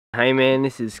Hey man,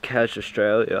 this is Casj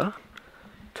Australia.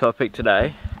 Topic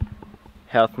today,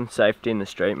 health and safety in the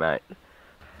street, mate.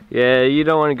 Yeah, you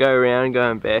don't want to go around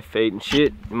going bare feet and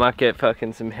shit. You might get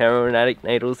fucking some heroin addict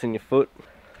needles in your foot.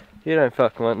 You don't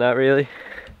fucking want that, really.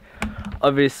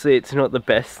 Obviously, it's not the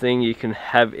best thing you can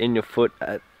have in your foot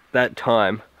at that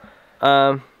time.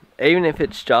 Even if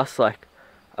it's just like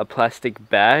a plastic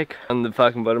bag on the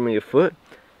fucking bottom of your foot,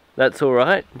 that's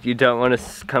alright. You don't want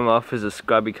to come off as a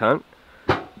scrubby cunt.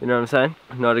 You know what I'm saying?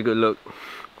 Not a good look.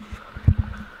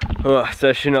 Oh,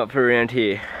 especially not for around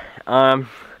here.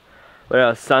 What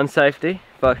else? Sun safety.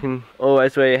 Fucking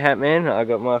always wear your hat, man. I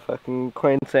got my fucking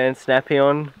Queensland snappy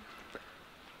on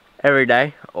every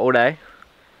day, all day.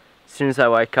 As soon as I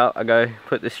wake up, I go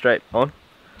put this straight on.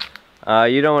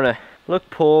 You don't want to look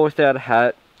poor without a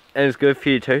hat. And it's good for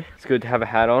you too. It's good to have a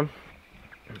hat on.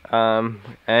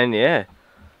 And yeah,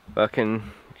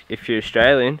 fucking, if you're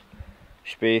Australian,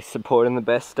 should be supporting the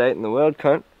best state in the world,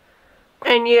 cunt.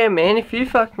 And yeah, man, if you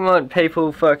fucking want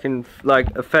people fucking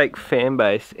like a fake fan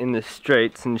base in the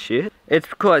streets and shit, it's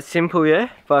quite simple, yeah.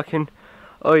 Fucking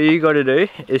all you gotta do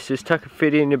is just tuck a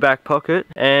fitty in your back pocket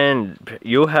and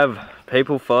you'll have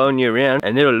people following you around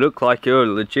and it'll look like you're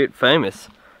legit famous.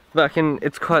 Fucking,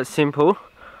 it's quite simple.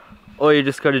 All you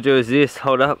just gotta do is this.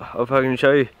 Hold up, I'll fucking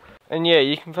show you. And yeah,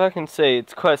 you can fucking see,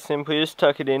 it's quite simple. You just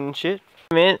tuck it in and shit.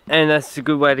 Man, and that's a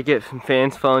good way to get some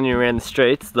fans following you around the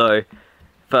streets, though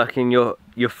fucking your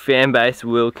fan base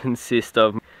will consist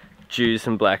of Jews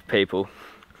and black people.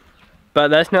 But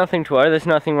that's nothing to worry, there's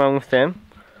nothing wrong with them.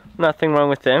 Nothing wrong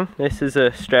with them. This is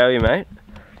Australia, mate.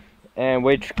 And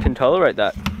we can tolerate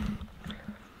that.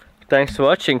 Thanks for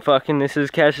watching, fucking, this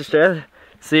is Casj Australia.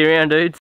 See you around, dudes.